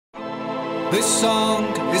This song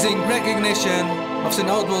is in recognition of St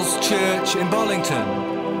Oswald's Church in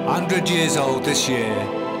Bollington, 100 years old this year.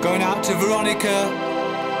 Going out to Veronica,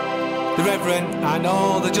 the Reverend, and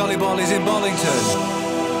all the Jolly Bollies in Bollington.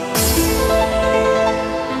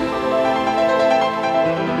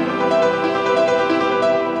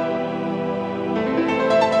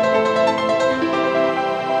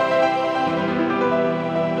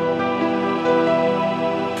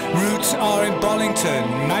 Roots are in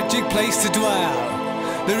Bollington, magic place to dwell.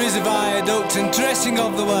 There is a viaduct and dressing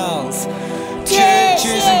of the wells,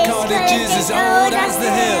 churches and cottages as old as the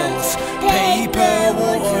hills, paper,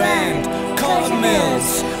 water and cotton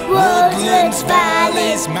mills, woodlands,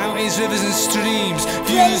 valleys, mountains, rivers and streams.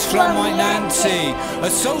 Views from White Nancy are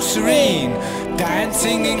so serene,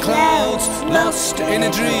 dancing in clouds, lost in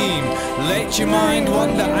a dream. Let your mind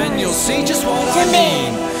wander and you'll see just what I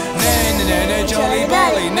mean. Na-na-na-na, jolly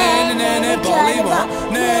bolly, na-na-na-na, bolly what?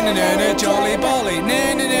 Na-na-na-na, jolly bolly,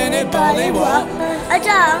 na-na-na-na, bolly what? A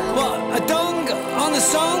dong. What, a dong on the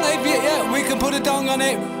song? Yeah, we can put a dong on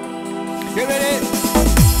it. Get ready?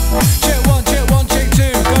 Check one, check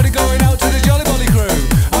two. Got it going out to the Jolly Bolly crew.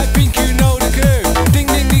 I think you know the coup. Ding,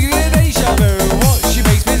 ding, ding, ding, deja vu. What's your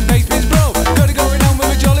bass bins, bro? Got it going on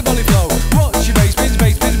with a Jolly Bolly flow. What's your bass bins,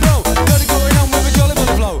 bro? Got it going on with a Jolly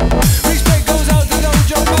Bolly flow. Respect goes out to those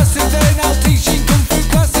John Masters. They're now teaching kung fu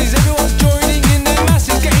classes. Everyone's joining in their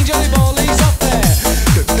masses, getting Jolly Bollies up there.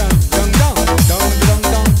 Dun, dun, dun, dun, dun, dun,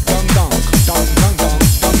 dun, dun, dun, dun, dun,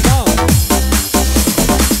 dun, dun.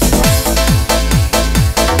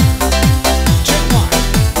 Check one.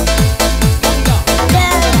 Dun, dun.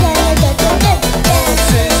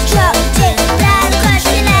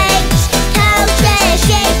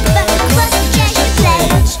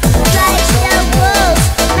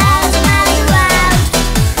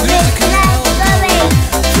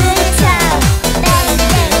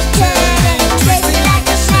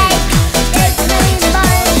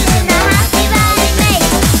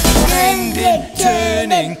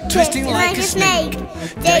 Twisting like a snake,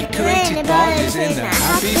 decorated bodies in the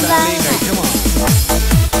happy valley. Mate, come on.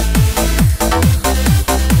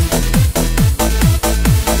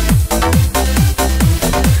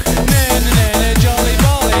 Na-na-na-na, jolly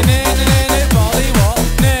bolly, na-na-na-na, bolly what?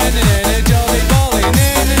 Na-na-na-na, jolly bolly,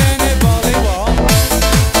 na-na-na-na, bolly what?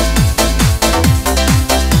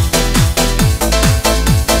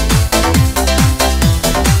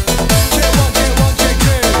 Check one, check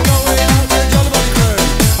two. Going out to the Jolly Bolly crew.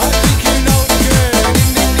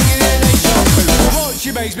 What's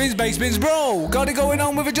your bass bins, bro? Got it going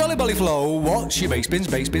on with a Jolly Bolly flow. What's your bass bins,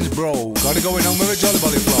 bro? Got it going on with a Jolly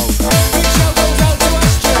Bolly flow. Big shout goes out to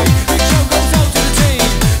Astray. Big shout goes out to the team.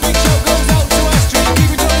 Big shout goes out to Astray.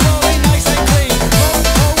 Keep it Jolly Bolly nice and clean.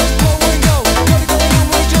 Mo and go. Got it going on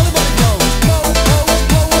with a Jolly Bolly flow. Mo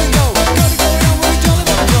and go. Got it going on with a Jolly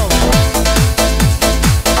Bolly flow.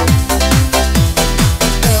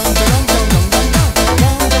 Dun dun dun dun dun dun dun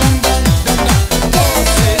dun dun dun.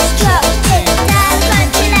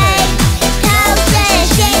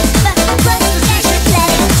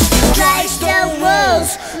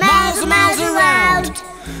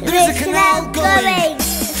 There is a canal going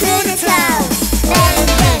through the town.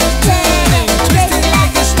 Bending, turning, twisting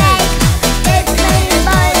like a snake. Decorated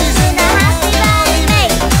bodies in a happy valley,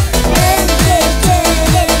 mate. Bending,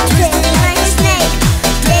 turning, twisting like a snake.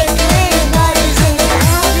 Decorated bodies in a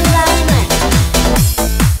happy valley, mate.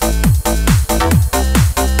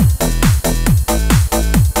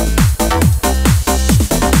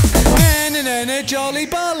 Na-na-na-na, Jolly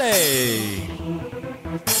Bolly.